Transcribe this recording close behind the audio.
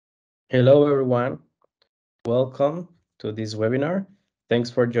Hello, everyone. Welcome to this webinar. Thanks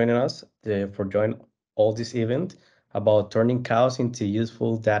for joining us, for joining all this event about turning chaos into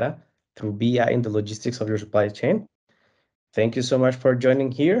useful data through BI in the logistics of your supply chain. Thank you so much for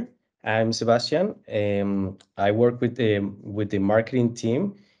joining here. I'm Sebastian. I work with the marketing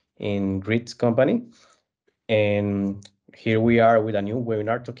team in Grydd company, and here we are with a new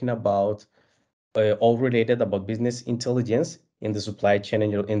webinar talking about all related about business intelligence in the supply chain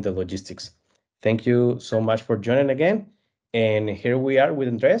and in the logistics. Thank you so much for joining again. And here we are with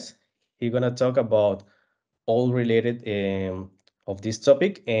Andres. He's gonna talk about all related of this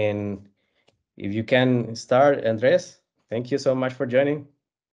topic. And if you can start, Andres, thank you so much for joining.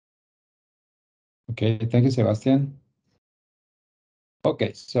 Okay, thank you, Sebastian.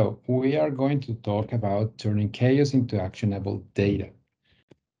 Okay, so we are going to talk about turning chaos into actionable data.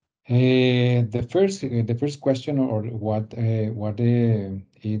 The first question, or what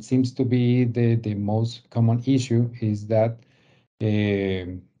it seems to be the most common issue, is that uh,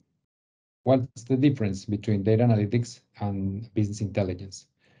 what's the difference between data analytics and business intelligence?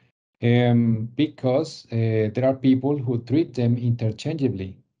 Because there are people who treat them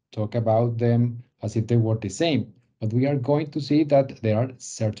interchangeably, talk about them as if they were the same, but we are going to see that there are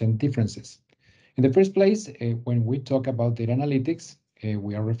certain differences. In the first place, when we talk about data analytics,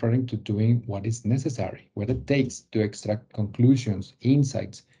 we are referring to doing what is necessary, what it takes to extract conclusions,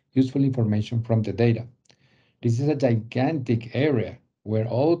 insights, useful information from the data. This is a gigantic area where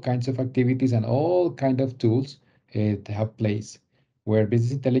all kinds of activities and all kinds of tools have place, where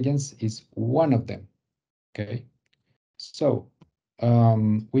business intelligence is one of them. Okay, so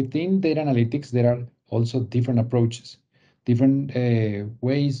within data analytics, there are also different approaches, different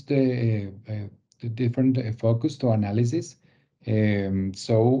ways to different focus to analysis.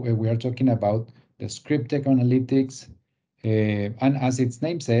 So we are talking about descriptive analytics, and as its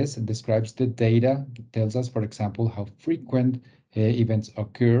name says, it describes the data, tells us, for example, how frequent events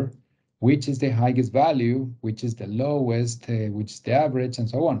occur, which is the highest value, which is the lowest, which is the average, and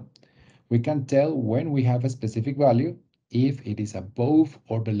so on. We can tell when we have a specific value, if it is above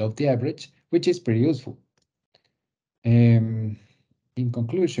or below the average, which is pretty useful. In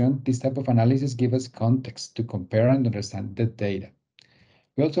conclusion, this type of analysis gives us context to compare and understand the data.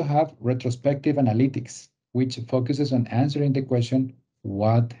 We also have retrospective analytics, which focuses on answering the question,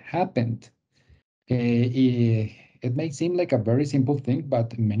 what happened? It may seem like a very simple thing,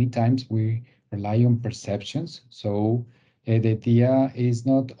 but many times we rely on perceptions. So the idea is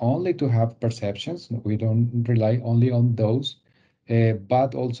not only to have perceptions, we don't rely only on those,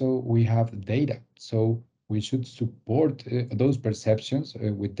 but also we have data. So we should support those perceptions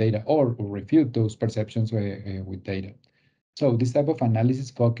with data, or refute those perceptions with data. So this type of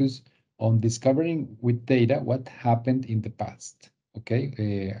analysis focus on discovering with data what happened in the past,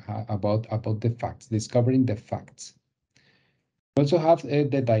 okay, about the facts, discovering the facts. We also have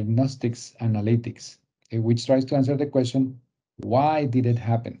the diagnostics analytics, which tries to answer the question, why did it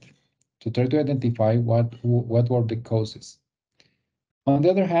happen? To try to identify what were the causes. On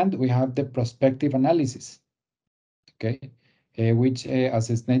the other hand, we have the prospective analysis, okay, which, as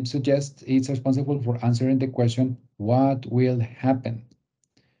its name suggests, is responsible for answering the question, what will happen?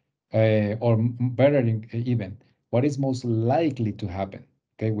 Or better even, what is most likely to happen?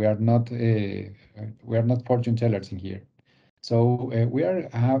 Okay, we are not fortune tellers in here. So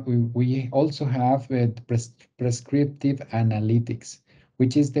we also have prescriptive analytics,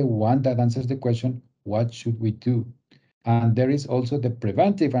 which is the one that answers the question, what should we do? And there is also the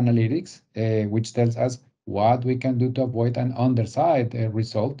preventive analytics, which tells us what we can do to avoid an underside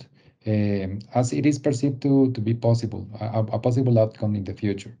result, as it is perceived to be possible, a possible outcome in the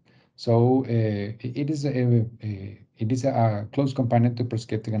future. So it is a close companion to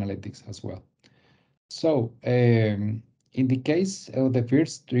prescriptive analytics as well. So in the case of the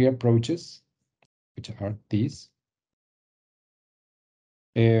first three approaches, which are these,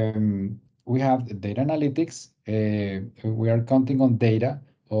 we have the data analytics. We are counting on data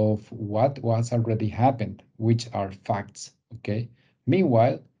of what was already happened, which are facts, okay?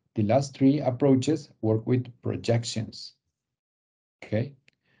 Meanwhile, the last three approaches work with projections, okay?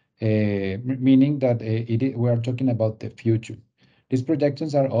 Meaning that we are talking about the future. These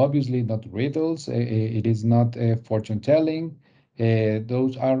projections are obviously not riddles. It is not fortune telling.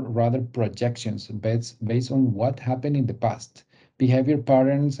 Those are rather projections based on what happened in the past, behavior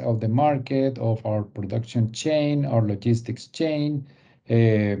patterns of the market, of our production chain, our logistics chain,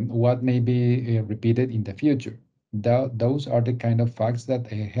 what may be repeated in the future. Those are the kind of facts that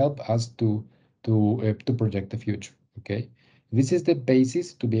help us to project the future. Okay. This is the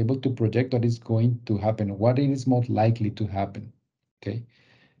basis to be able to project what is going to happen, what is most likely to happen. Okay.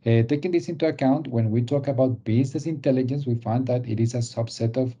 Taking this into account, when we talk about business intelligence, we find that it is a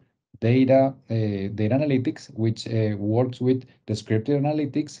subset of data analytics, which works with descriptive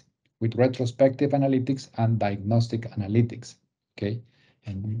analytics, with retrospective analytics, and diagnostic analytics. Okay,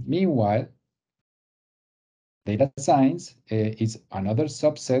 and meanwhile, data science is another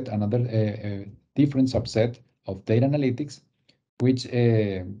subset, another different subset of data analytics, which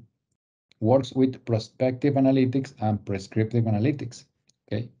works with prospective analytics and prescriptive analytics.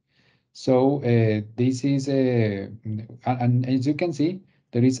 Okay, so this is and as you can see,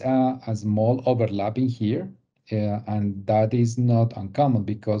 there is a small overlapping here, and that is not uncommon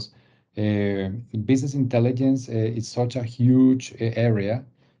because business intelligence is such a huge area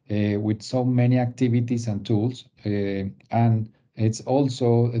with so many activities and tools, and it's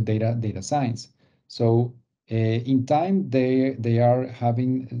also data science. So in time, they are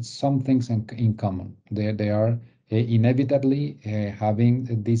having some things in common. They are inevitably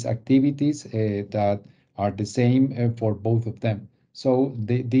having these activities that are the same for both of them. So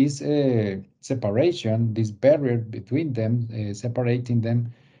this separation, this barrier between them, separating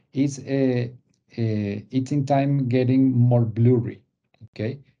them, is it's in time getting more blurry.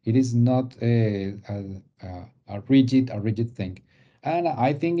 Okay, it is not a rigid thing, and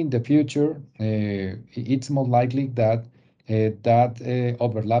I think in the future it's more likely that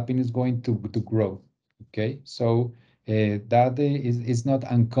overlapping is going to grow. Okay, so that is not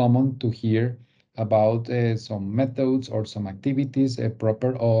uncommon to hear about some methods or some activities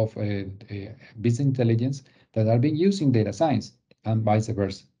proper of business intelligence that are being used in data science and vice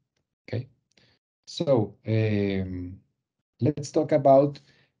versa. Okay, so let's talk about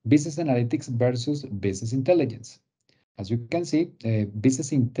business analytics versus business intelligence. As you can see,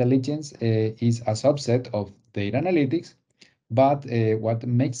 business intelligence is a subset of data analytics, but what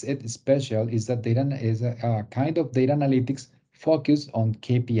makes it special is that data is a kind of data analytics focused on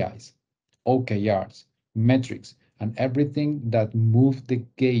KPIs, OKRs, metrics, and everything that move the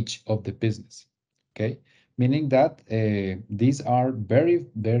gauge of the business. Okay, meaning that these are very,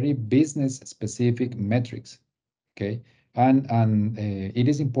 very business specific metrics. Okay, and it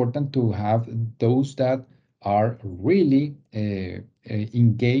is important to have those that are really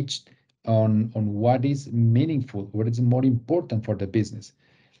engaged on what is meaningful, what is more important for the business.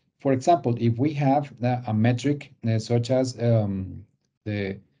 For example, if we have a metric such as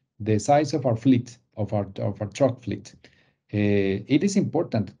the the size of our fleet, of our truck fleet, it is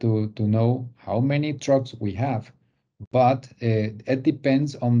important to know how many trucks we have, but it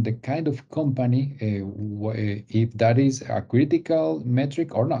depends on the kind of company, if that is a critical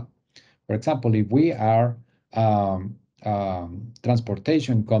metric or not. For example, if we are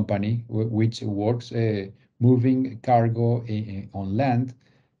transportation company which works moving cargo on land,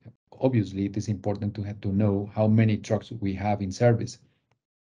 obviously it is important to have to know how many trucks we have in service.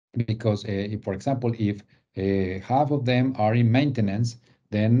 Because if, for example, if half of them are in maintenance,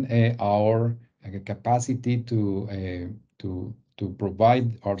 then our capacity to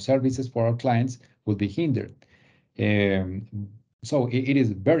provide our services for our clients will be hindered. Um, so it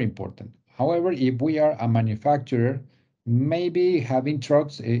is very important. However, if we are a manufacturer, maybe having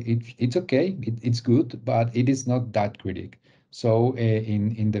trucks, it's okay, it's good, but it is not that critical. So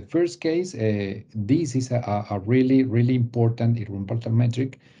in the first case, this is a really, really important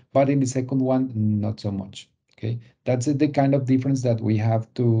metric, but in the second one, not so much. Okay, that's the kind of difference that we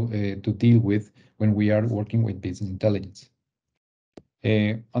have to deal with when we are working with business intelligence.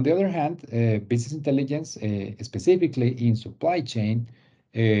 On the other hand, business intelligence, specifically in supply chain,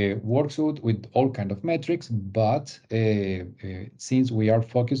 works with all kind of metrics, but since we are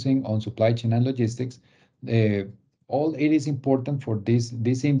focusing on supply chain and logistics, uh, all it is important for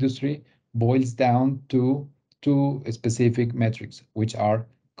this industry boils down to two specific metrics, which are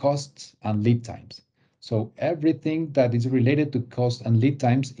costs and lead times. So everything that is related to cost and lead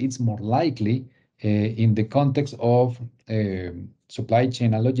times, it's more likely in the context of supply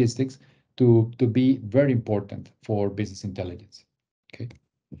chain and logistics to be very important for business intelligence. Okay.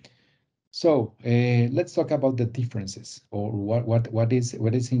 So let's talk about the differences, or what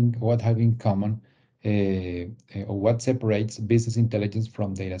have in common, or what separates business intelligence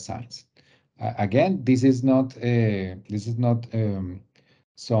from data science. Again, this is not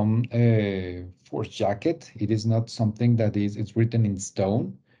some force jacket. It is not something that is written in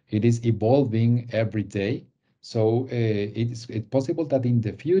stone. It is evolving every day. So it's possible that in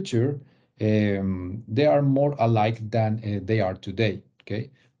the future they are more alike than they are today. Okay,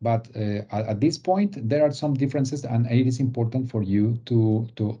 but at this point there are some differences, and it is important for you to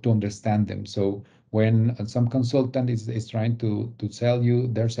understand them. So when some consultant is trying to sell you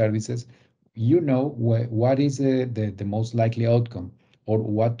their services, you know what is the most likely outcome, or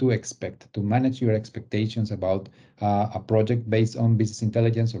what to expect, to manage your expectations about a project based on business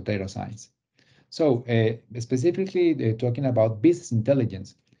intelligence or data science. So specifically talking about business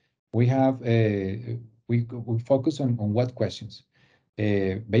intelligence, we have we focus on what questions?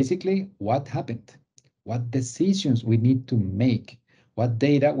 Basically, what happened? What decisions we need to make? What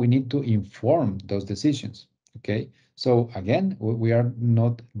data we need to inform those decisions? Okay. So again, we are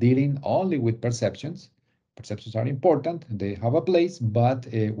not dealing only with perceptions. Perceptions are important; they have a place, but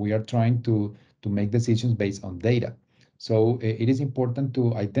we are trying to make decisions based on data. So it is important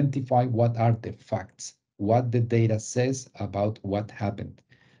to identify what are the facts, what the data says about what happened.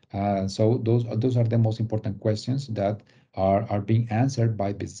 So those are the most important questions that are being answered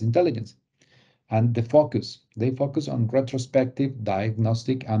by business intelligence. And the focus, they focus on retrospective,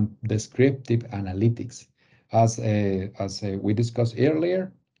 diagnostic, and descriptive analytics. As we discussed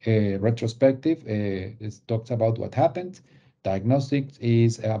earlier, retrospective talks about what happened. Diagnostic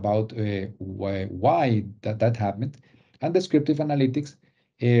is about why that happened. And descriptive analytics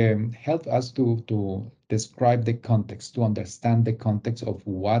help us to describe the context, to understand the context of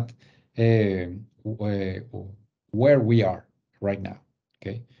what where we are right now.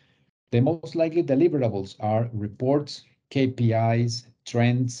 Okay. The most likely deliverables are reports, KPIs,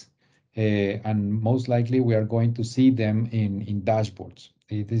 trends, and most likely we are going to see them in dashboards.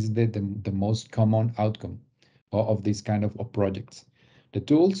 It is the most common outcome of this kind of projects. The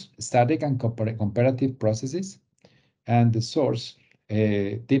tools, static and comparative processes, and the source.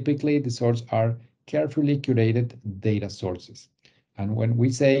 Typically, the source are carefully curated data sources. And when we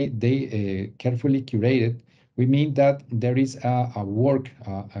say they carefully curated, we mean that there is a work,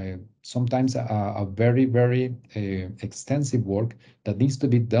 sometimes a very, very extensive work that needs to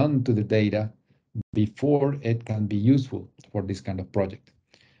be done to the data before it can be useful for this kind of project.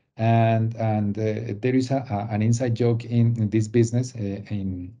 And there is an inside joke in this business,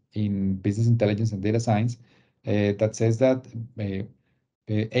 in business intelligence and data science, that says that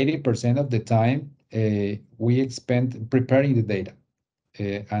 80% of the time we spend preparing the data,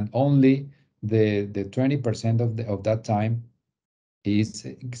 and only the 20% of that time is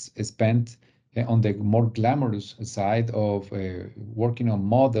spent on the more glamorous side of working on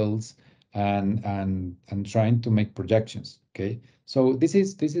models and trying to make projections. Okay, so this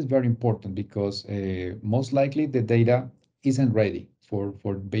is very important because most likely the data isn't ready for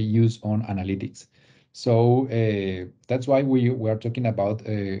be used on analytics. So that's why we are talking about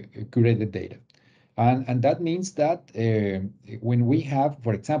curated data. And that means that when we have,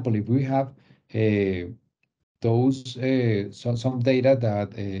 for example, if we have those some data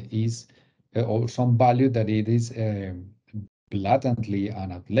that is or some value that it is blatantly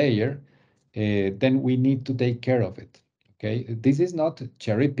an outlier, then we need to take care of it. Okay, this is not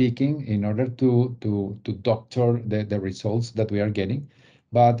cherry picking in order to doctor the results that we are getting,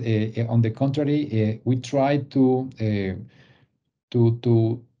 but on the contrary, we try to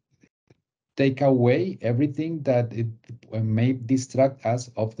take away everything that it may distract us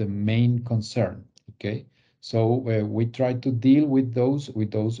of the main concern. Okay, so we try to deal with those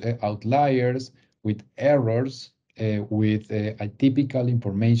outliers, with errors, with atypical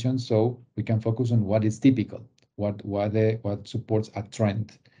information, so we can focus on what is typical, what supports a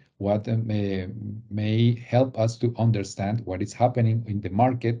trend, what may help us to understand what is happening in the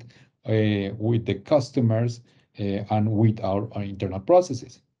market, with the customers, and with our internal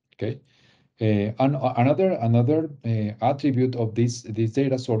processes. Okay. And another attribute of these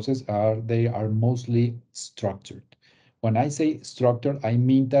data sources are they are mostly structured. When I say structured, I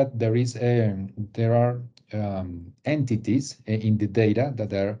mean that there are entities in the data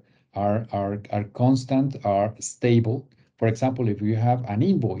that are constant, are stable. For example, if you have an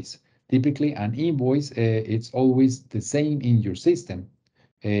invoice, typically an invoice it's always the same in your system.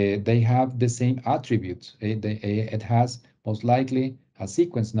 They have the same attributes. It has most likely a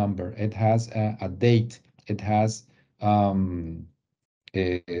sequence number. It has a date. It has the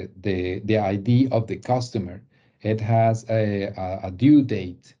ID of the customer. It has a due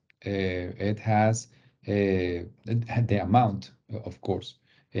date. It has the amount, of course.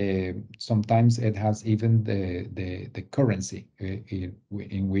 Sometimes it has even the currency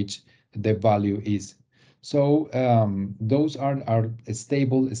in which the value is. So those are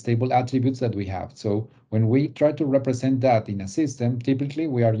stable attributes that we have. So when we try to represent that in a system, typically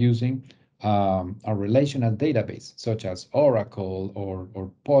we are using a relational database such as Oracle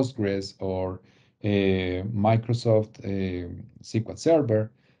or Postgres or Microsoft SQL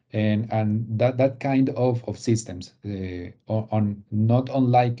Server, and that kind of systems. On not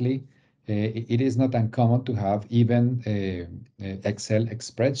unlikely, it is not uncommon to have even Excel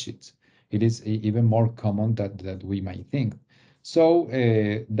spreadsheets. It is even more common that we might think. So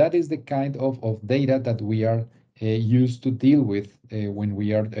that is the kind of data that we are used to deal with when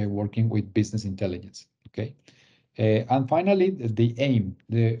we are working with business intelligence. Okay. And finally, the aim.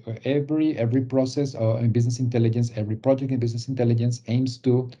 Every process in business intelligence, every project in business intelligence aims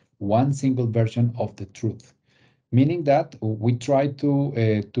to one single version of the truth, meaning that we try to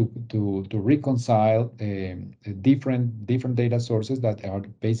reconcile different data sources that are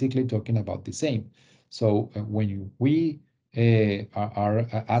basically talking about the same. So when we are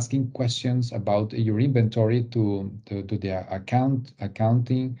asking questions about your inventory to the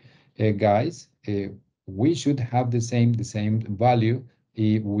accounting guys, we should have the same value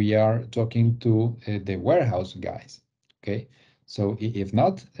if we are talking to the warehouse guys. Okay. So if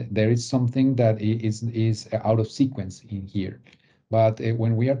not, there is something that is out of sequence in here. But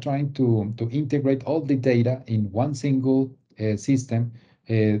when we are trying to integrate all the data in one single system,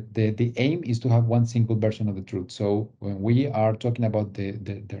 the aim is to have one single version of the truth. So when we are talking about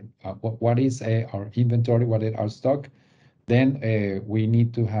what is our inventory, what is our stock, then we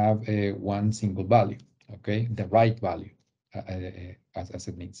need to have one single value, okay, the right value, as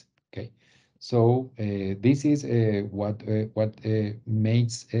it means, okay. So this is what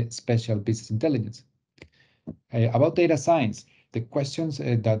makes special business intelligence. About data science, the questions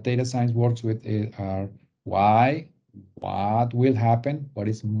that data science works with are why, what will happen, what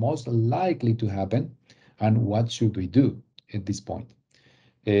is most likely to happen, and what should we do at this point.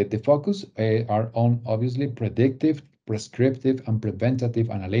 The focus are on obviously predictive, prescriptive, and preventative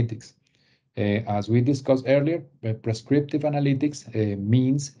analytics. As we discussed earlier, prescriptive analytics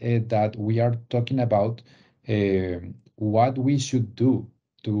means that we are talking about what we should do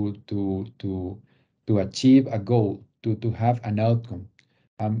to, to, to, to achieve a goal, to have an outcome.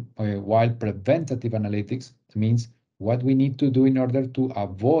 While preventative analytics means what we need to do in order to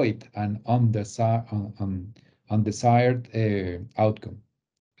avoid an undesired outcome.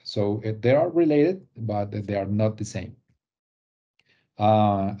 So they are related, but they are not the same.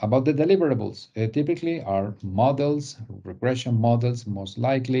 About the deliverables, typically are models, regression models, most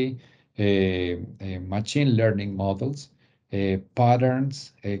likely, machine learning models,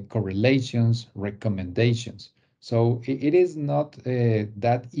 patterns, correlations, recommendations. So it is not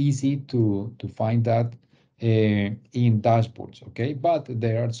that easy to find that in dashboards, okay? But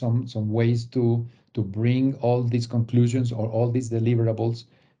there are some ways to bring all these conclusions or all these deliverables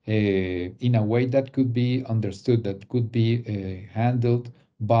in a way that could be understood, that could be handled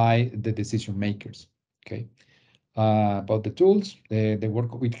by the decision makers. Okay. About the tools, they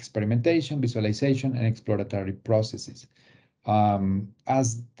work with experimentation, visualization, and exploratory processes.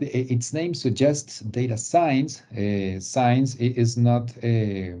 Its name suggests, data science, science is not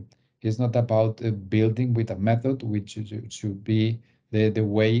about building with a method, which should be the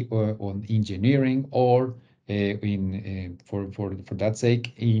way on engineering or for that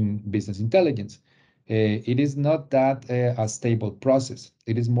sake in business intelligence. It is not that a stable process.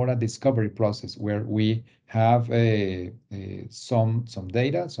 It is more a discovery process where we have some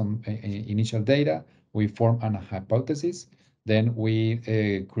data, some initial data. We form a hypothesis, then we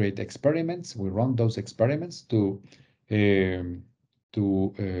create experiments. We run those experiments um,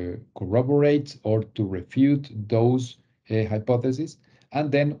 to corroborate or to refute those hypotheses, and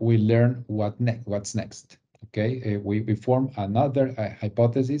then we learn what's next. Okay, we form another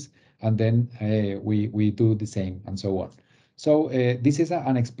hypothesis, and then we do the same, and so on. So this is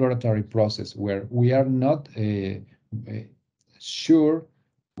an exploratory process where we are not sure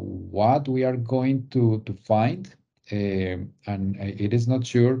what we are going to find, and it is not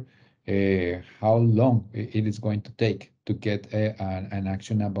sure how long it is going to take to get an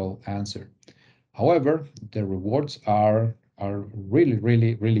actionable answer. However, the rewards are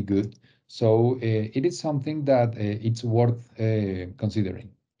really good. So it is something that it's worth considering.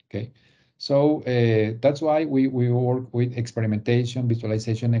 Okay, so that's why we work with experimentation,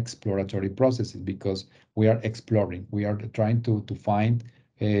 visualization, exploratory processes, because we are exploring. We are trying to find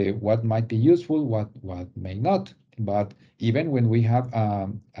what might be useful, what may not. But even when we have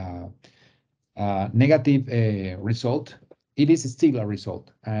negative result, it is still a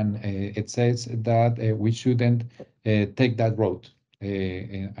result. And it says that we shouldn't take that road.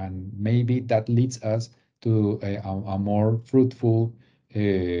 And maybe that leads us to a more fruitful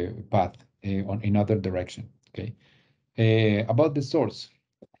path in other direction. Okay. About the source,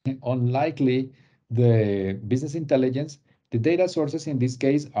 unlikely the business intelligence, the data sources in this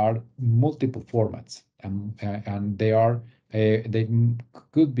case are multiple formats, and they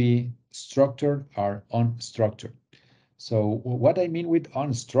could be structured or unstructured. So what I mean with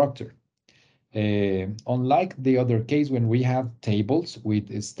unstructured, unlike the other case when we have tables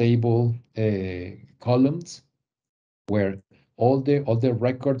with stable columns, where all the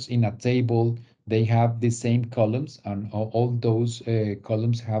records in a table, they have the same columns, and all those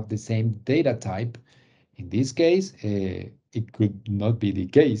columns have the same data type. In this case, it could not be the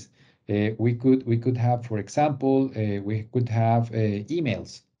case. We could have, for example, we could have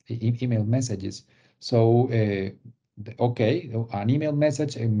emails, email messages. So, okay, an email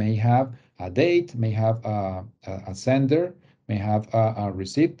message may have a date, may have a sender, may have a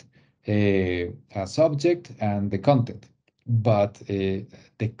receipt, a subject, and the content. But the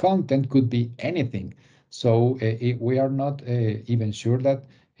content could be anything. So we are not even sure that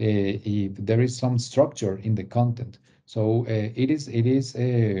if there is some structure in the content. So it is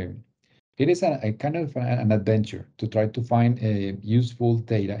a kind of an adventure to try to find useful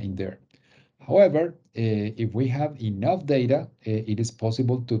data in there. However, if we have enough data, it is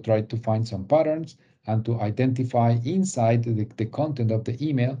possible to try to find some patterns and to identify inside the content of the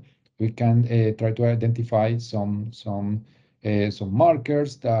email. We can try to identify some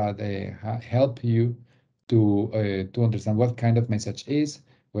markers that help you to understand what kind of message is,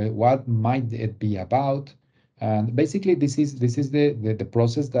 what might it be about, and basically this is the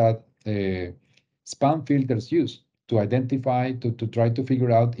process that spam filters use to identify, to try to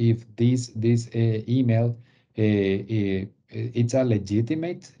figure out if this email it's a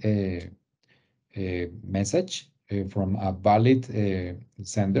legitimate message from a valid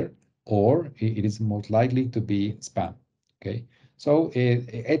sender, or it is most likely to be spam. Okay, so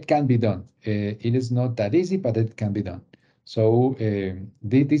it can be done. It is not that easy, but it can be done. So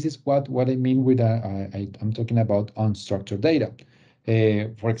this is what I mean with I'm talking about unstructured data.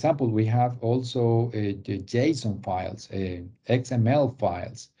 For example, we have also the JSON files, XML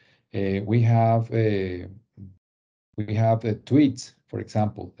files. We have tweets, for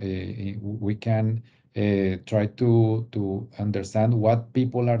example. We can try to understand what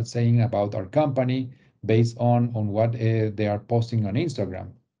people are saying about our company based on what they are posting on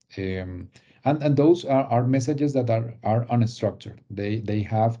Instagram. Um, and those are messages that are unstructured. They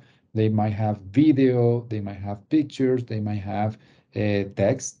might have video, they might have pictures, they might have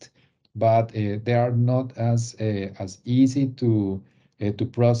text, but they are not as easy to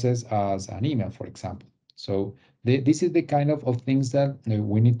process as an email, for example. So this is the kind of things that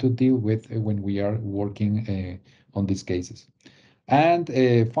we need to deal with when we are working on these cases. And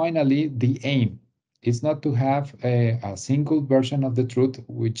finally, the aim is not to have a single version of the truth,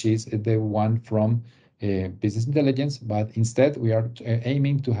 which is the one from business intelligence, but instead we are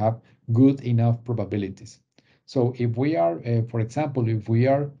aiming to have good enough probabilities. So if we are, for example, if we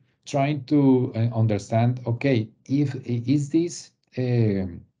are trying to understand, okay, if is this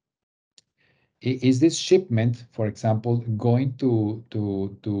is this shipment, for example, going to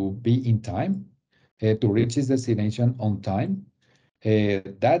be in time to reach its destination on time?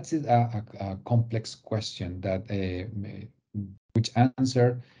 That's a complex question that which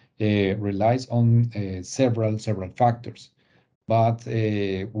answer relies on several factors. But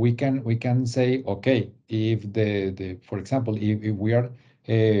we can say, okay, if the for example, if we are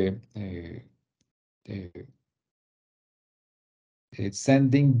uh,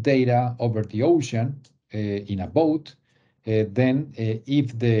 sending data over the ocean in a boat, then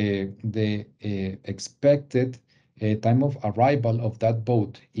if the expected time of arrival of that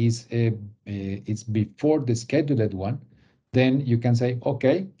boat is before the scheduled one, then you can say,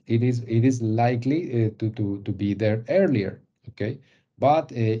 okay, it is likely to be there earlier. Okay,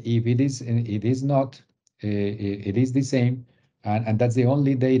 but if it is not, it is the same, and that's the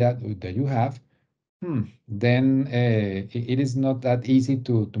only data that you have. Then it is not that easy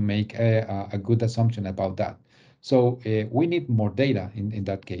to make a good assumption about that. So we need more data in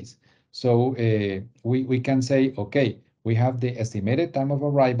that case. So we can say, okay, we have the estimated time of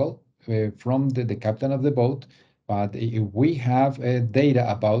arrival from the captain of the boat, but if we have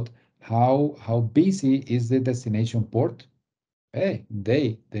data about how busy is the destination port, hey,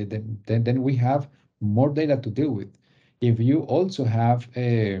 then we have more data to deal with. If you also have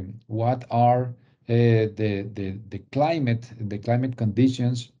what are the climate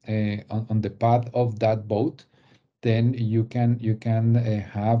conditions on the path of that boat, then you can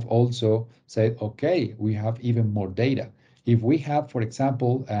have also said, okay, we have even more data. If we have, for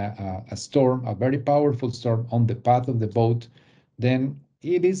example, a storm, a very powerful storm on the path of the boat, then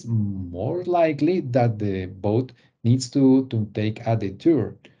it is more likely that the boat needs to take a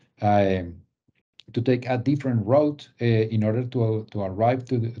detour, um, to take a different route in order to arrive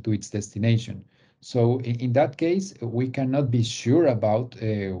to its destination. So in that case, we cannot be sure about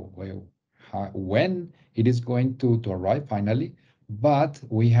well, when it is going to arrive finally, but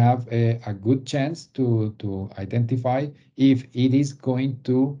we have a good chance to identify if it is going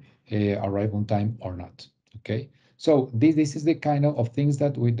to arrive on time or not. Okay, So this is the kind of things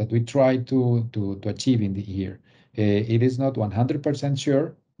that we try to achieve in the year. It is not 100%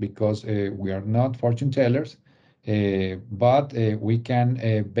 sure because we are not fortune tellers, but we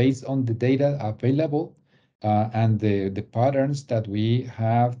can, based on the data available and the patterns that we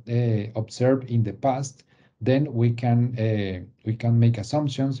have observed in the past, then we can make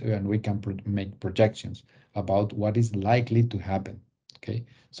assumptions and we can make projections about what is likely to happen. Okay,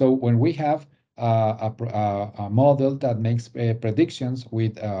 so when we have a model that makes predictions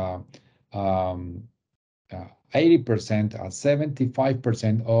with um, 80%,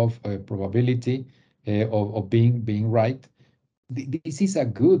 75% of probability of being right, this is a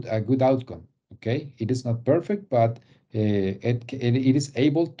good outcome. Okay, it is not perfect, but it is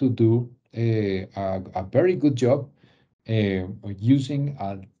able to do a very good job using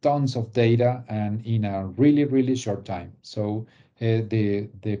tons of data and in a really short time. So the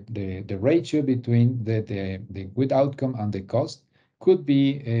ratio between the good outcome and the cost could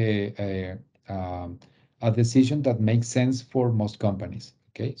be a decision that makes sense for most companies.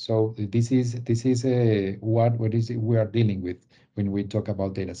 Okay, so this is what is we are dealing with when we talk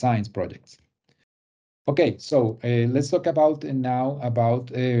about data science projects. Okay, so let's talk about now about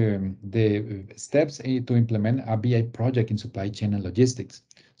the steps to implement a BI project in supply chain and logistics.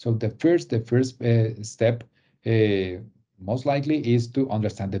 So the first step most likely is to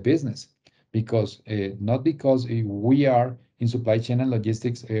understand the business, because not because we are in supply chain and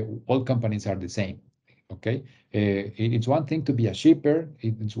logistics, all companies are the same. Okay, it's one thing to be a shipper,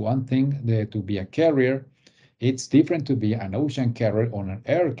 it's one thing to be a carrier, it's different to be an ocean carrier or an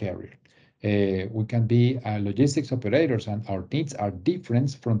air carrier. We can be logistics operators and our needs are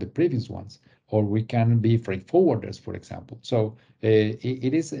different from the previous ones, or we can be freight forwarders, for example. So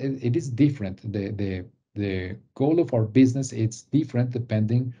it is different. The goal of our business is different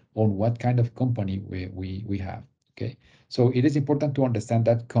depending on what kind of company we have. Okay, so it is important to understand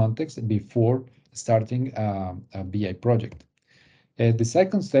that context before starting a BI project. The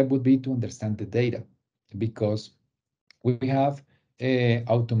second step would be to understand the data, because we have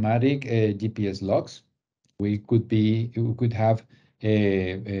automatic GPS logs. We could have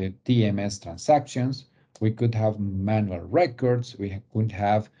TMS transactions. We could have manual records. We could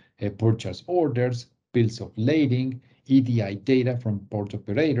have purchase orders, bills of lading, EDI data from port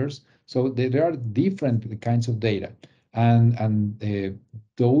operators. So there are different kinds of data, and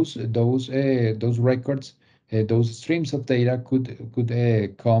those records, those streams of data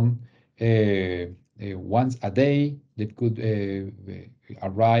could come once a day. That could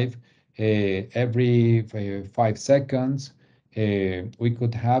arrive every 5 seconds. We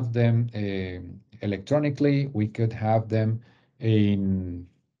could have them electronically. We could have them in,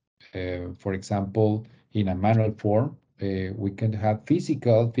 for example, in a manual form. We can have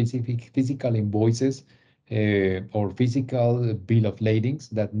physical invoices or physical bill of ladings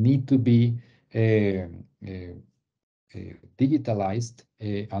that need to be uh, uh, digitalized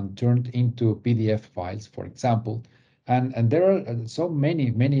and turned into PDF files, for example. And there are so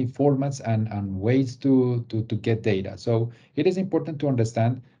many formats and ways to get data. So it is important to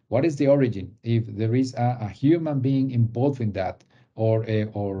understand what is the origin, if there is a human being involved in that, or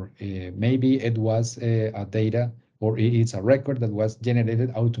maybe it was a data, or it's a record that was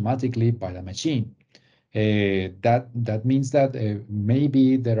generated automatically by the machine. That means that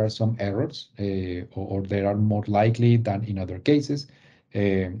maybe there are some errors, or there are more likely than in other cases,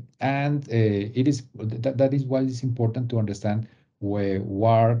 and that is why it's important to understand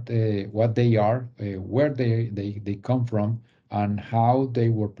what they are, where they come from, and how they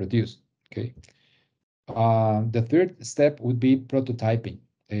were produced. Okay. The third step would be prototyping.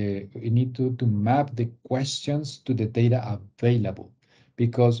 We need to map the questions to the data available,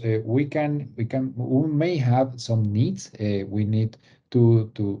 because we may have some needs. We need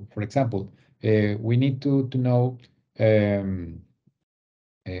for example, we need to know, um,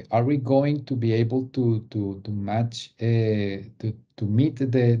 are we going to be able to match to meet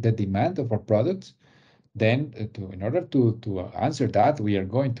the demand of our products? Then in order to answer that, we are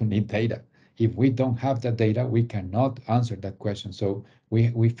going to need data. If we don't have that data, we cannot answer that question. So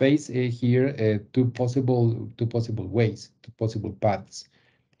we face here two possible ways, two possible paths.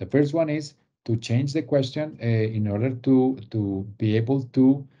 The first one is to change the question in order to be able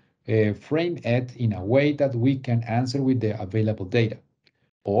to frame it in a way that we can answer with the available data,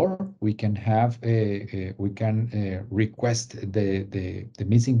 or we can request the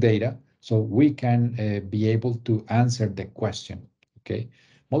missing data so we can be able to answer the question. Okay,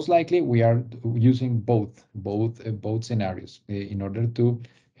 most likely we are using both scenarios in order to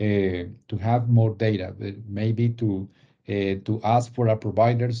have more data, maybe to ask for our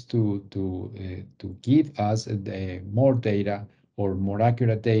providers to give us more data or more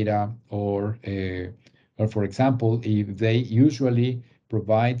accurate data, or for example, if they usually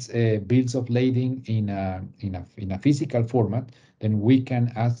provides bills of lading in a physical format, then we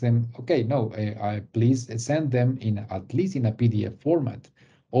can ask them, okay, no, please send them in at least in a PDF format,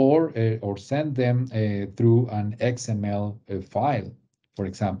 or send them through an XML file, for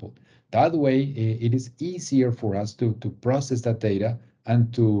example. That way, it is easier for us to process that data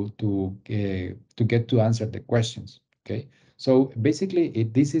and to get to answer the questions. Okay, so basically,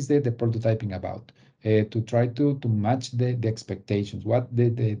 this is the prototyping about to try to match the expectations, what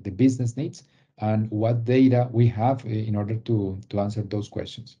the business needs, and what data we have in order to answer those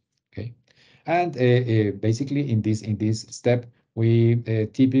questions. Okay, and basically in this step, we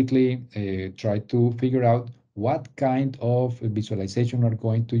typically try to figure out what kind of visualization we're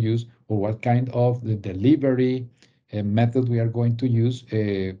going to use, or what kind of the delivery method we are going to use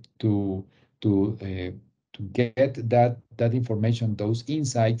to to uh, to get that information, those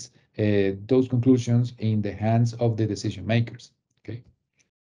insights, those conclusions in the hands of the decision makers. Okay.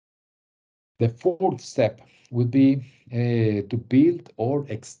 The fourth step would be to build or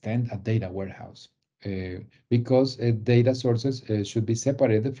extend a data warehouse, because data sources should be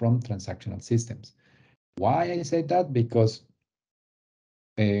separated from transactional systems. Why I say that? Because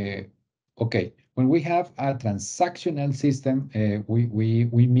uh, okay, when we have a transactional system,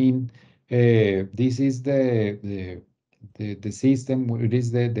 we mean this is the system. It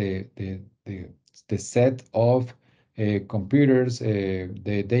is the set of computers,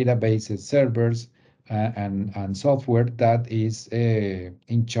 the databases, servers, and software that is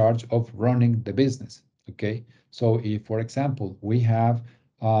in charge of running the business. Okay, so if, for example, we have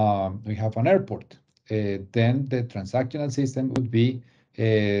an airport, then the transactional system would be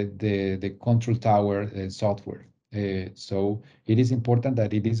the control tower software. So it is important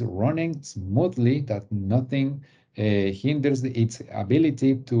that it is running smoothly, that nothing hinders its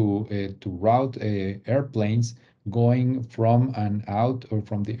ability to route airplanes going from and out or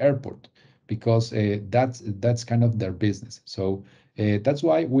from the airport, because that's kind of their business. So that's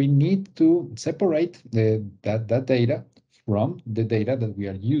why we need to separate that data from the data that we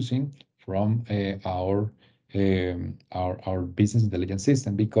are using from our business intelligence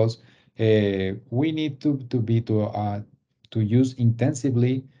system, because we need to use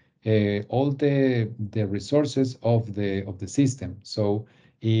intensively all the resources of the system. So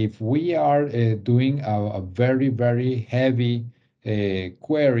if we are doing a very heavy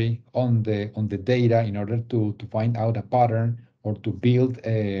query on the data in order to find out a pattern, or to build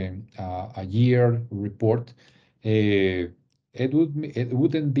a year report, it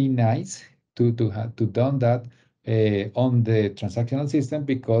wouldn't be nice to have to done that on the transactional system,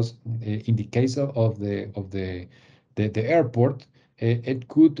 because in the case of the airport, it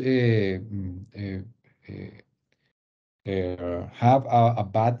could have a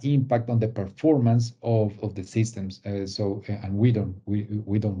bad impact on the performance of the systems. And we don't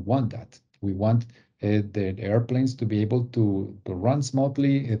want that. We want the airplanes to be able to run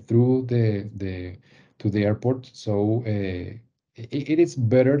smoothly through the to the airport. So it is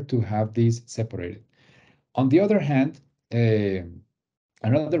better to have these separated. On the other hand,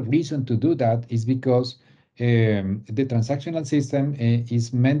 another reason to do that is because the transactional system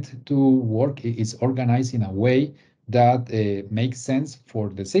is meant to work, is organized in a way that makes sense for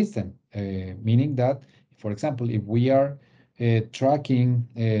the system. Meaning that, for example, if we are tracking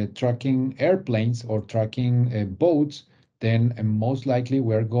airplanes or tracking boats, then most likely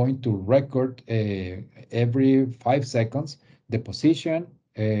we're going to record every 5 seconds the position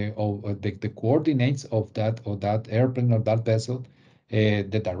of the coordinates of that airplane or that vessel,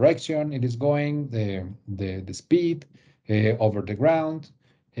 the direction it is going, the speed over the ground,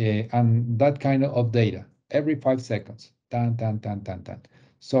 and that kind of data every 5 seconds. Tan, tan, tan, tan, tan.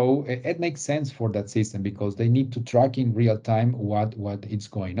 So it makes sense for that system, because they need to track in real time what is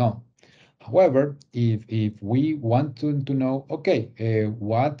going on. However, if we want to know, okay,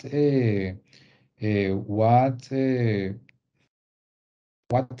 what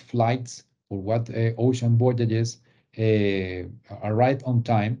flights or what ocean voyages arrive on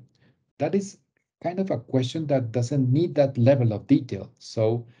time, that is kind of a question that doesn't need that level of detail.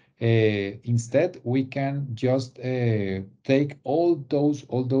 So instead, we can just take all those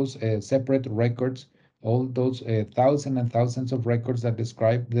separate records, all those thousands and thousands of records that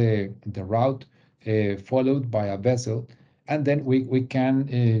describe the route followed by a vessel, and then we can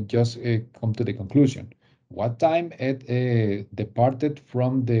just come to the conclusion what time it departed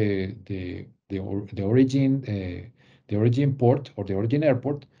from the origin port or the origin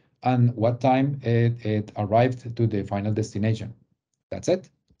airport, and what time it arrived to the final destination. That's it.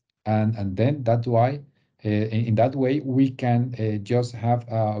 And then that's why in that way we can just have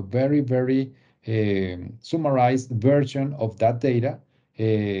a very summarized version of that data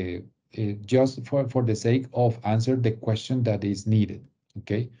just for the sake of answer the question that is needed.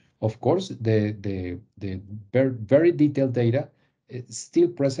 Okay. Of course, the very detailed data is still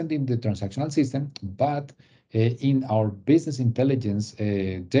present in the transactional system, but in our business intelligence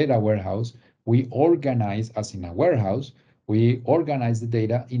data warehouse, we organize as in a warehouse, we organize the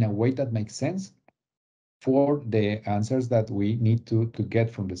data in a way that makes sense for the answers that we need to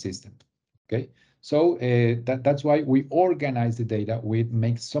get from the system. Okay, so that's why we organize the data. We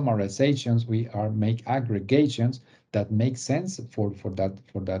make summarizations. We are make aggregations that make sense for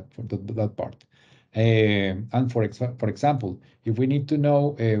that part. And for example, if we need to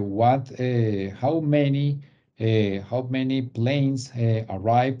know how many planes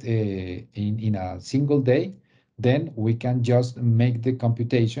arrived in a single day, then we can just make the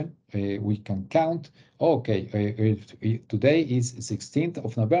computation. We can count. Okay, if today is 16th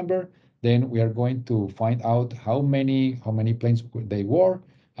of November, then we are going to find out how many planes they were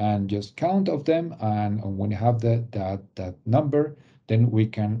and just count of them. And when we have that number, then we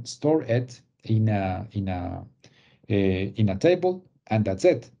can store it in a table, and that's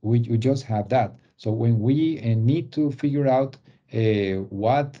it. We just have that. So when we need to figure out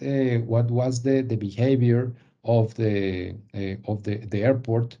what was the behavior of the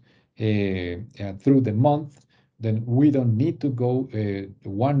airport through the month, then we don't need to go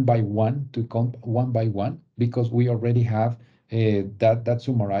one by one to count one by one, because we already have that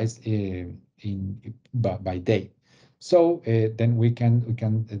summarized by day. So then we can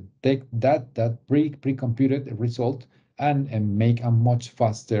take that pre-computed result and make a much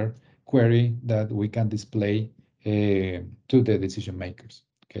faster query that we can display to the decision makers.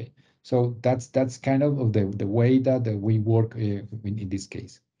 Okay, so that's kind of the way that we work in this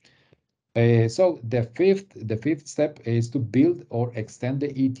case. So the fifth step is to build or extend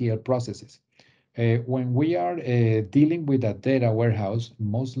the ETL processes. When we are dealing with a data warehouse,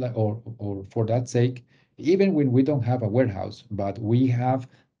 or for that sake, even when we don't have a warehouse, but we have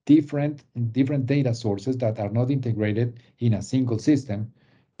different data sources that are not integrated in a single system,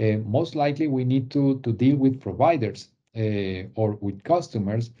 most likely we need to deal with providers or with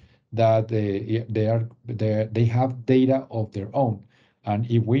customers that they have data of their own. And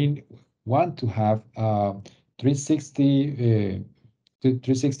if we want to have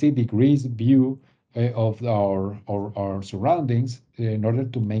 360 degrees view of our surroundings in order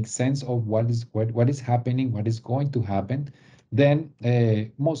to make sense of what is happening, what is going to happen, then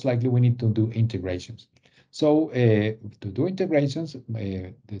most likely we need to do integrations. So to do integrations,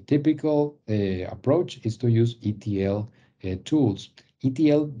 the typical approach is to use ETL tools.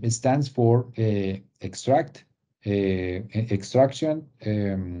 ETL stands for extraction,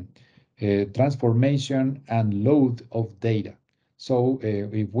 transformation, and load of data. So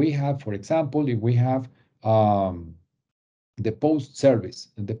if we have, for example, if we have the post service,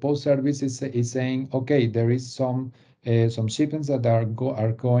 and the post service is saying, okay, there is some shipments that are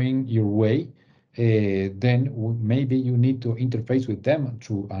going your way, then maybe you need to interface with them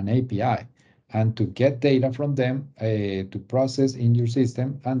through an API and to get data from them to process in your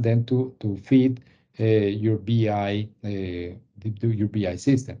system, and then to feed your BI your BI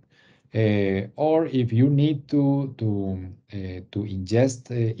system. Or if you need to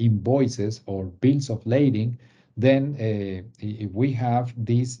ingest invoices or bills of lading, then if we have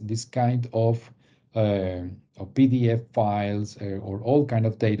this kind of PDF files or all kind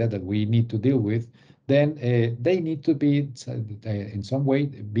of data that we need to deal with, then they need to be in some way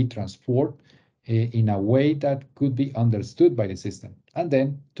be transformed in a way that could be understood by the system, and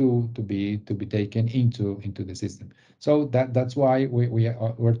then to be taken into the system. So that's why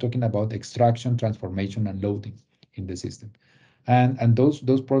we're talking about extraction, transformation, and loading in the system. And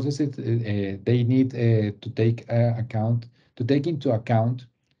those processes they need to take into account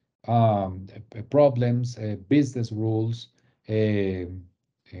problems, business rules, and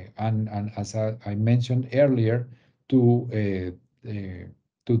as I mentioned earlier, to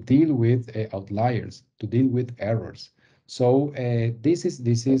to deal with outliers, to deal with errors. So this is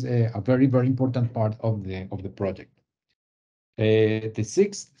a very important part of the project. The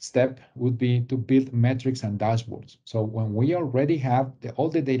sixth step would be to build metrics and dashboards. So when we already have all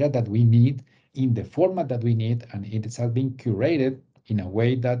the data that we need in the format that we need, and it has been curated in a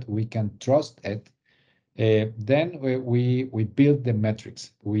way that we can trust it, then we build the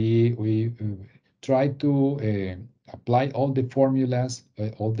metrics. We try to apply all the formulas,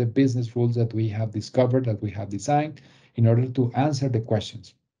 all the business rules that we have discovered, that we have designed, in order to answer the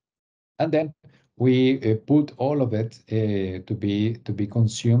questions. And then we put all of it to be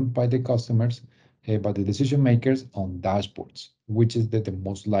consumed by the customers, by the decision makers on dashboards, which is the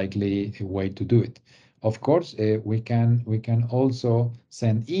most likely way to do it. Of course, we can also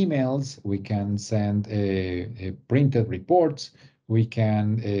send emails, we can send printed reports, we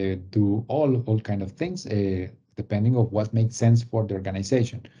can do all kind of things depending on what makes sense for the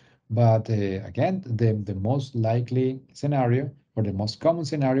organization. But again, the most likely scenario or the most common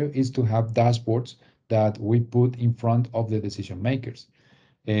scenario is to have dashboards that we put in front of the decision makers,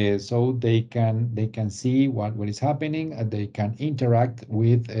 so they can see what is happening, and they can interact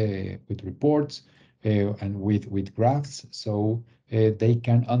with reports and with graphs, so they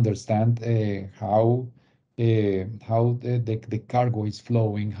can understand how the cargo is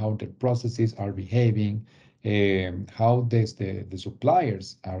flowing, how the processes are behaving, how the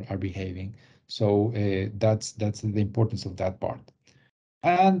suppliers are behaving. So that's the importance of that part.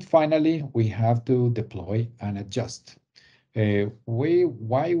 And finally, we have to deploy and adjust.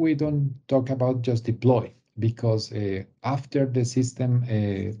 Why we don't talk about just deploy? Because after the system,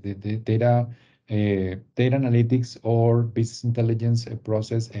 the data analytics or business intelligence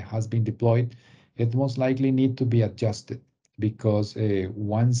process has been deployed, it most likely need to be adjusted, because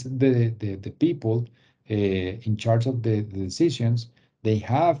once the people in charge of the decisions, they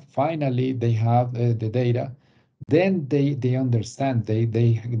have the data, then they understand, they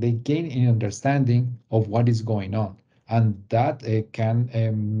gain an understanding of what is going on, and that can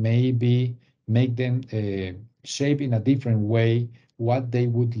maybe make them shape in a different way what they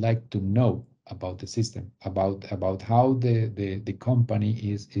would like to know about the system, about how the company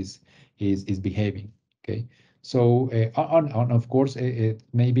is behaving. Okay, so and of course it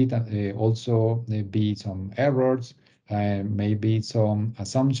maybe that also be some errors, maybe some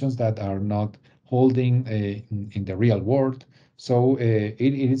assumptions that are not holding in the real world. So it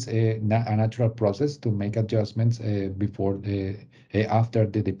is a natural process to make adjustments before after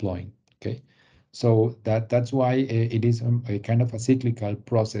the deploying. Okay, so that's why it is a kind of a cyclical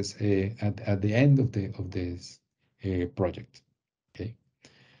process at the end of this project. Okay,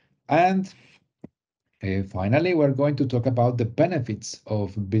 and finally, we're going to talk about the benefits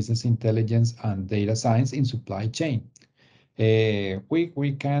of business intelligence and data science in supply chain.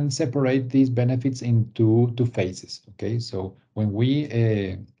 We can separate these benefits into two phases. Okay, so when we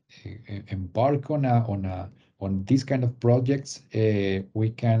embark on these kind of projects, we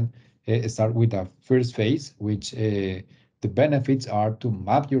can start with a first phase, which the benefits are to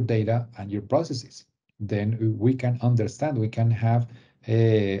map your data and your processes. Then we can understand, we can have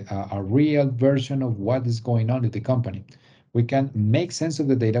a real version of what is going on in the company. We can make sense of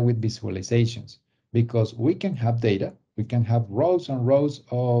the data with visualizations, because we can have data, we can have rows and rows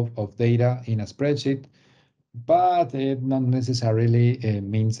of data in a spreadsheet, but it not necessarily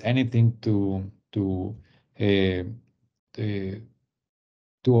means anything uh,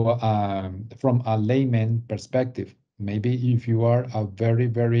 uh, from a layman perspective. Maybe if you are a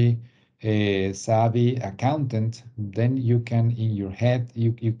very savvy accountant, then you can, in your head,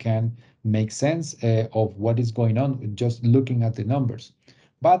 you can make sense of what is going on just looking at the numbers.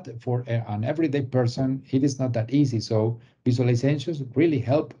 But for an everyday person, it is not that easy. So visualizations really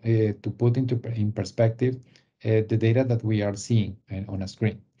help to put in perspective the data that we are seeing on a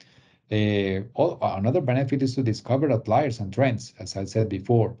screen. Another benefit is to discover outliers and trends, as I said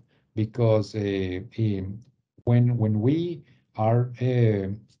before, because when we are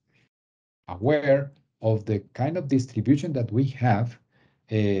aware of the kind of distribution that we have,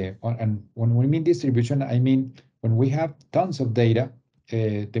 and when we mean distribution, I mean when we have tons of data,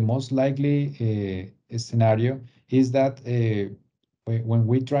 the most likely scenario is that when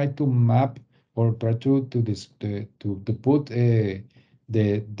we try to map or try to put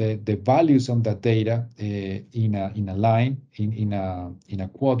the values on that data in a line in a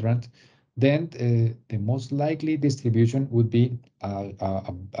quadrant, then the most likely distribution would be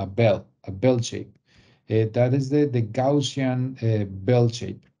a bell shape. That is the Gaussian bell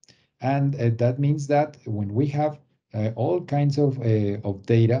shape. And that means that when we have all kinds of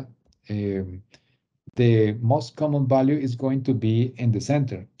data, um, the most common value is going to be in the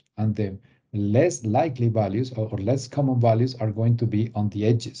center, and the less likely values or less common values are going to be on the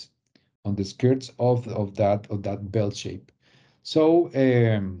edges, on the skirts of that bell shape. So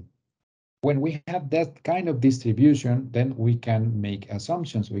when we have that kind of distribution, then we can make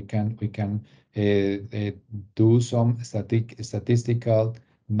assumptions. We can do some statistical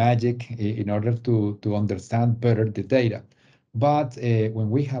magic in order to understand better the data. But when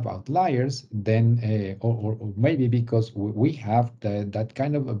we have outliers, then or maybe because we have that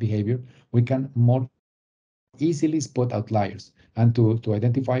kind of a behavior, we can more easily spot outliers and to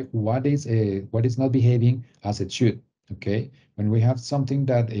identify what is not behaving as it should. Okay, when we have something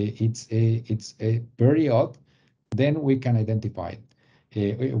that it's very odd, then we can identify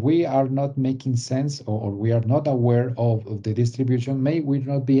it. We are not making sense, or we are not aware of the distribution, may we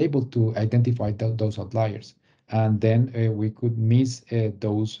not be able to identify those outliers, and then we could miss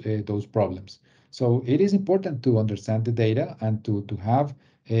those problems. So it is important to understand the data and to have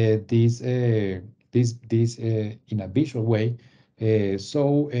this in a visual way,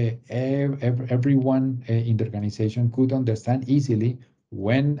 so everyone in the organization could understand easily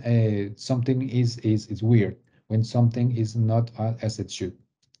when something is weird, when something is not as it should.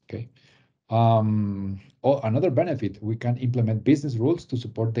 Okay. Another benefit, we can implement business rules to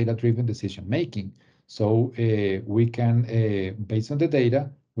support data-driven decision making. So we can, based on the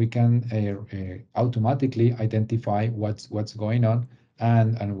data, we can automatically identify what's going on,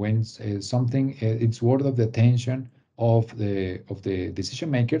 and when something it's worth of the attention of the decision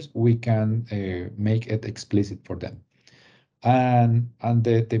makers, we can make it explicit for them. And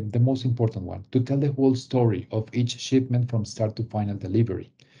the most important one, to tell the whole story of each shipment from start to final delivery.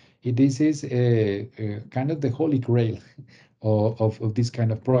 This is kind of the holy grail of this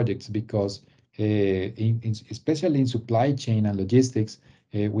kind of projects, because especially in supply chain and logistics,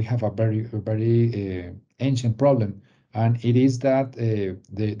 we have a very ancient problem, and it is that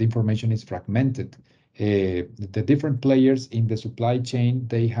the information is fragmented. The different players in the supply chain,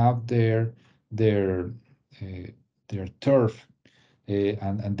 they have their uh, their turf,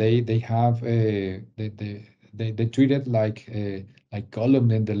 and they have they treat it like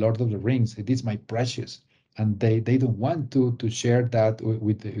Gollum in the Lord of the Rings. It is my precious, and they don't want to share that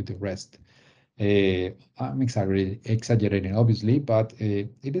with the rest. I'm exaggerating, obviously, but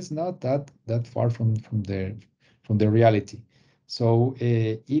it is not that far from the reality. So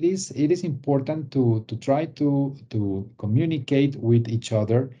it is important to try to communicate with each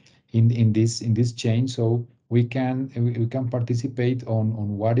other in this chain, so we can participate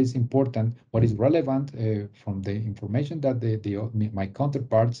on what is important, what is relevant from the information that my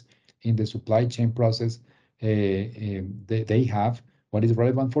counterparts in the supply chain process they have, what is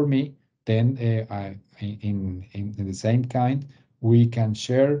relevant for me. Then in the same kind, we can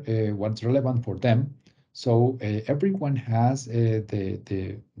share what's relevant for them. So everyone has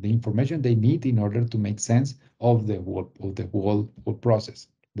the information they need in order to make sense of the whole process,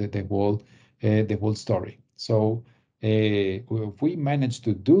 the whole story. So if we manage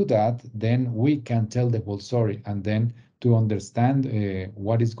to do that, then we can tell the whole story, and then to understand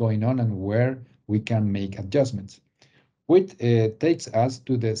what is going on and where we can make adjustments, which takes us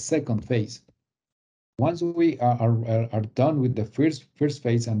to the second phase. Once we are done with the first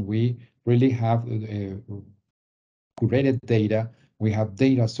phase, and we really have curated data, we have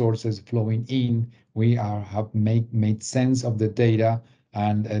data sources flowing in, we have made sense of the data,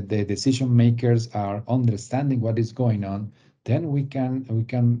 and the decision makers are understanding what is going on, then we can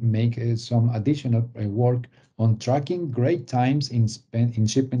make some additional work on tracking great times in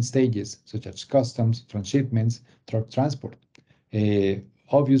shipment stages, such as customs, transshipments, truck transport. Uh,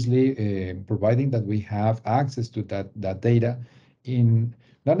 Obviously, providing that we have access to that data in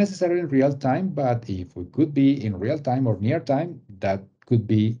not necessarily in real time, but if we could be in real time or near time, that could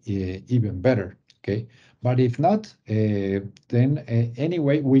be even better. Okay, but if not, then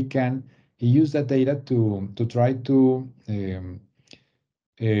anyway we can use that data to try um,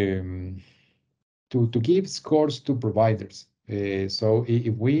 to give scores to providers. So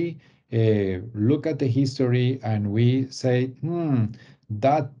if we look at the history and we say,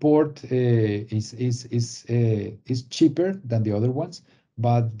 that port is cheaper than the other ones,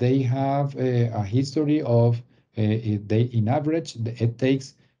 but they have a history of they in average it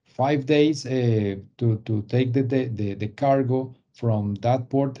takes 5 days to take the cargo from that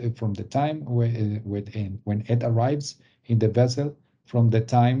port, from the time when it arrives in the vessel, from the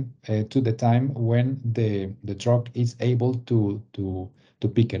time to the time when the truck is able to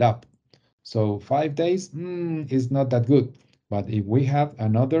pick it up. So 5 days is not that good. But if we have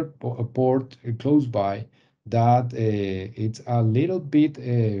another port close by that it's a little bit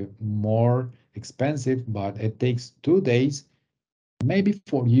more expensive, but it takes 2 days, maybe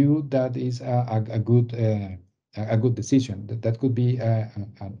for you that is a good decision. That could be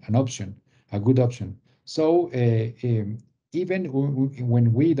an option, a good option. So even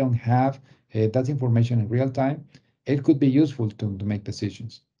when we don't have that information in real time, it could be useful to make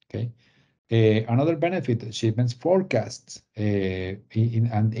decisions. Okay. Another benefit, shipments forecasts.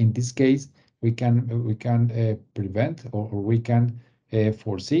 And in this case, we can prevent, or we can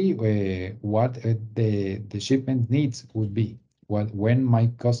foresee what the shipment needs would be. When my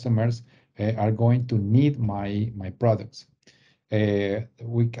customers are going to need my products.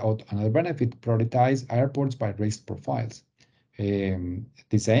 Another benefit, prioritize airports by risk profiles.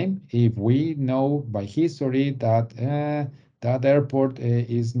 The same, if we know by history that that airport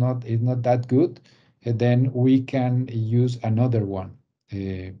is not that good, then we can use another one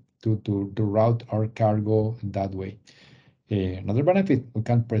to route our cargo that way. Another benefit, we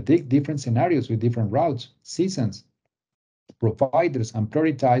can predict different scenarios with different routes, seasons, providers, and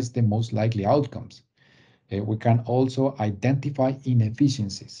prioritize the most likely outcomes. We can also identify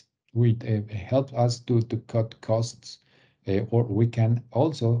inefficiencies, which help us to cut costs, or we can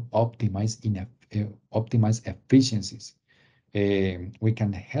also optimize efficiencies. We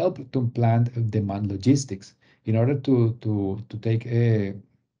can help to plan demand logistics in order to take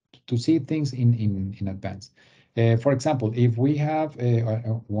to see things in advance. For example, if we have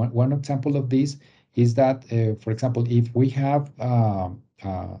one example of this is that, for example, if we have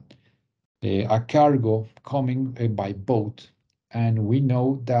a cargo coming by boat, and we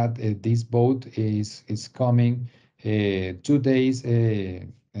know that this boat is coming 2 days 2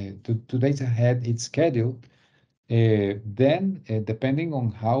 days ahead its schedule, then depending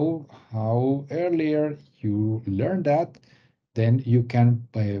on how earlier you learn that, then you can,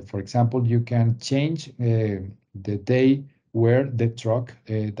 for example, you can change the day where the truck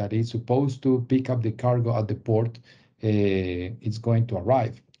that is supposed to pick up the cargo at the port is going to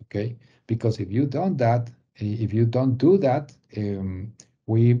arrive. Okay, because if you don't do that,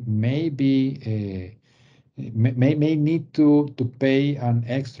 we may be may need to pay an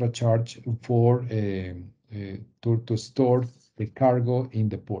extra charge for to store the cargo in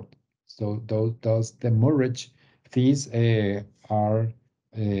the port. So those demurrage fees they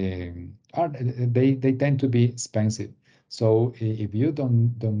tend to be expensive. So if you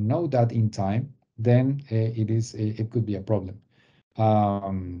don't know that in time, then it could be a problem.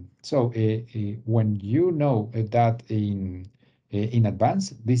 When you know that in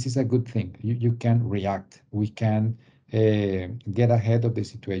advance, this is a good thing. You can react. We can get ahead of the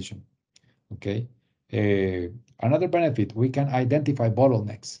situation. Okay. Another benefit, we can identify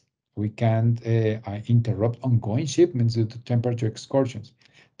bottlenecks. We can interrupt ongoing shipments due to temperature excursions.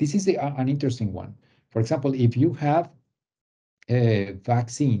 This is an interesting one. For example, if you have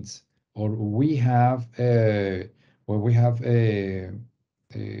vaccines, or we have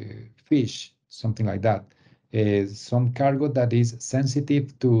fish, something like that, some cargo that is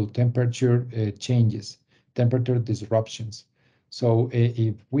sensitive to temperature changes, temperature disruptions. So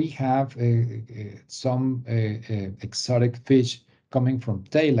if we have some exotic fish coming from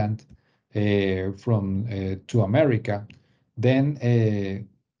Thailand, from to America, then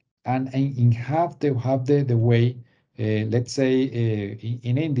and in have the way, let's say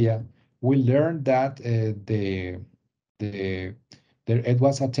in India, we learned that the there it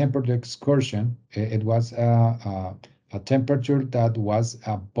was a temperature excursion. It was a temperature that was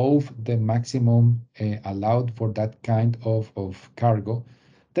above the maximum allowed for that kind of cargo,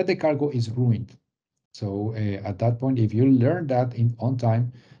 that the cargo is ruined. So at that point, if you learn that on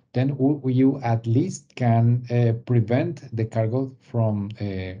time, then you at least can prevent the cargo from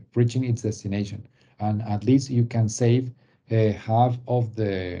reaching its destination, and at least you can save half of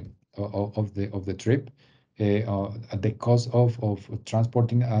the trip at the cost of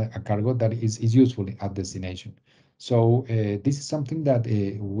transporting a cargo that is useful at destination. So this is something that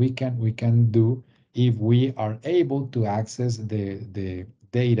we can do if we are able to access the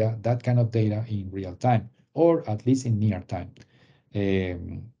data, that kind of data in real time, or at least in near time.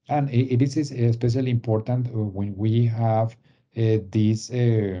 And it is especially important when we have these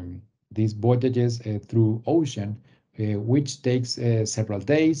voyages through ocean, which takes several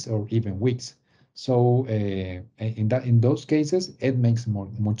days or even weeks. So in those cases, it makes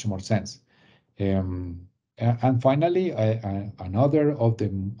much more sense. Um, and finally, another of the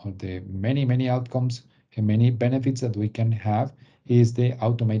many outcomes and many benefits that we can have is the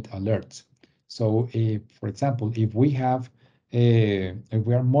automate alerts. So, for example, if we are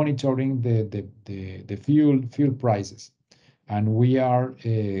monitoring the fuel prices, and we are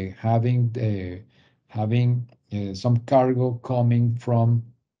having some cargo coming from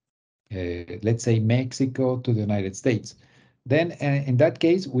let's say Mexico to the United States, then in that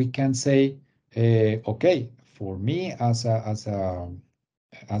case we can say, okay, for me as a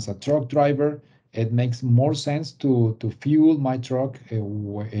truck driver, it makes more sense to fuel my truck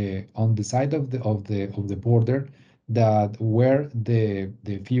on the side of the border, that where the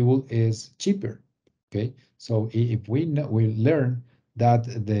fuel is cheaper. Okay, so if we learn that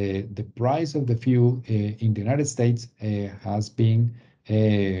the price of the fuel in the United States has been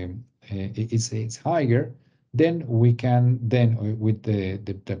it's higher, then we can with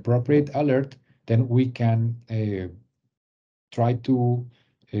the appropriate alert, then we can try to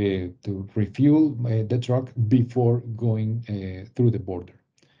refuel the truck before going through the border,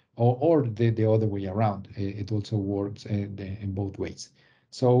 or the other way around. It also works in both ways.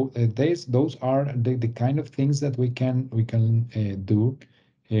 So those are the kind of things that we can do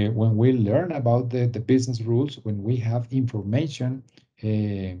when we learn about the business rules, when we have information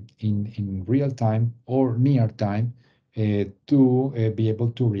in real time or near time to be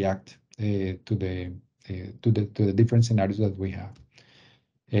able to react to the different scenarios that we have.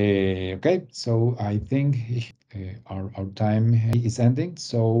 Okay, so I think our time is ending.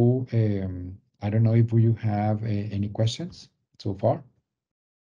 So I don't know if you have any questions so far.